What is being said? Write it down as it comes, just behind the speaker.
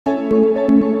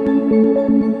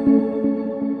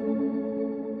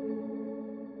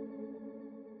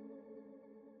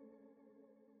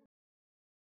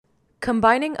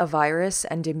Combining a virus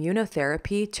and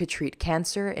immunotherapy to treat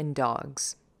cancer in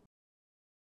dogs.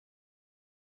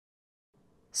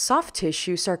 Soft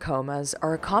tissue sarcomas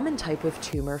are a common type of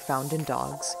tumor found in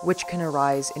dogs, which can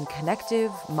arise in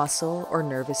connective, muscle, or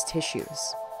nervous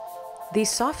tissues. These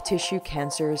soft tissue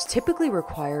cancers typically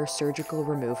require surgical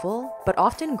removal, but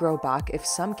often grow back if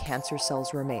some cancer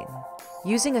cells remain.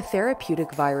 Using a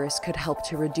therapeutic virus could help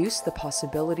to reduce the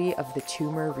possibility of the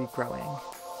tumor regrowing.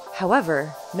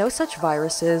 However, no such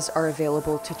viruses are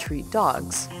available to treat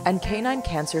dogs, and canine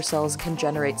cancer cells can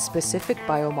generate specific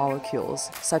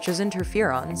biomolecules, such as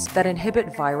interferons, that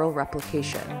inhibit viral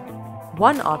replication.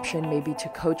 One option may be to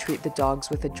co-treat the dogs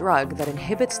with a drug that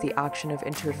inhibits the action of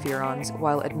interferons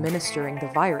while administering the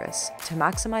virus to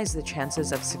maximize the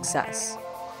chances of success.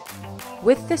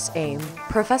 With this aim,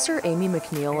 Professor Amy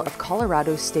McNeil of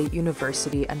Colorado State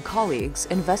University and colleagues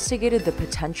investigated the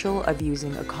potential of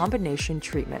using a combination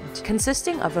treatment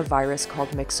consisting of a virus called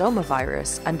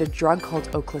myxomavirus and a drug called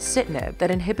oclacitinib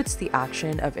that inhibits the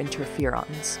action of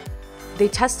interferons. They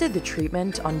tested the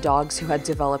treatment on dogs who had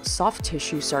developed soft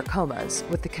tissue sarcomas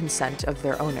with the consent of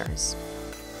their owners.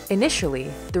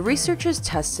 Initially, the researchers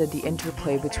tested the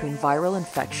interplay between viral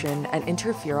infection and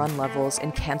interferon levels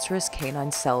in cancerous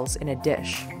canine cells in a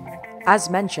dish.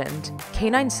 As mentioned,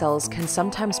 canine cells can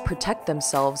sometimes protect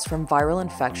themselves from viral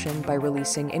infection by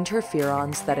releasing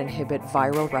interferons that inhibit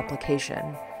viral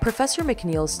replication. Professor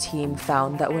McNeil's team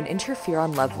found that when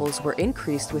interferon levels were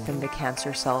increased within the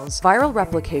cancer cells, viral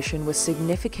replication was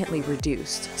significantly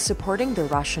reduced, supporting the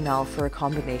rationale for a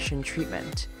combination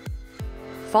treatment.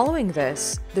 Following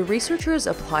this, the researchers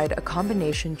applied a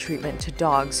combination treatment to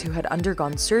dogs who had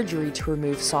undergone surgery to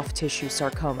remove soft tissue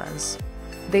sarcomas.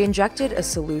 They injected a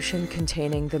solution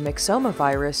containing the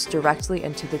myxomavirus directly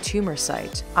into the tumor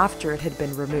site after it had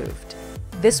been removed.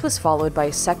 This was followed by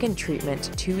a second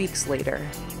treatment 2 weeks later.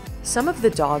 Some of the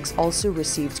dogs also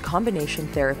received combination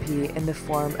therapy in the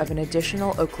form of an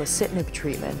additional oclacitinib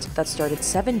treatment that started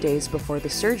 7 days before the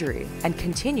surgery and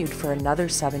continued for another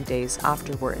 7 days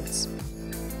afterwards.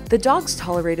 The dogs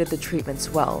tolerated the treatments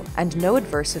well, and no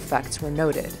adverse effects were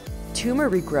noted. Tumor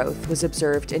regrowth was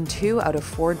observed in 2 out of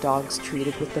 4 dogs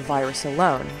treated with the virus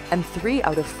alone, and 3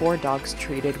 out of 4 dogs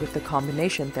treated with the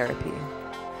combination therapy.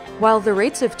 While the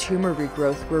rates of tumor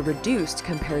regrowth were reduced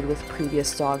compared with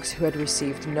previous dogs who had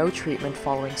received no treatment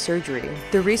following surgery,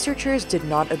 the researchers did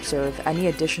not observe any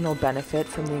additional benefit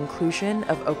from the inclusion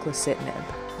of oclacitinib.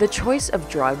 The choice of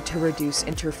drug to reduce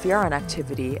interferon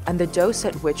activity and the dose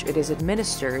at which it is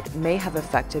administered may have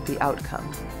affected the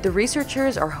outcome. The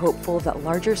researchers are hopeful that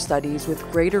larger studies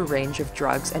with greater range of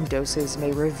drugs and doses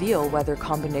may reveal whether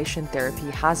combination therapy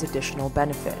has additional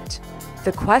benefit.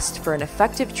 The quest for an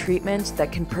effective treatment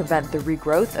that can prevent the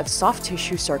regrowth of soft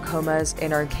tissue sarcomas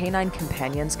in our canine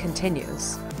companions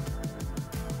continues.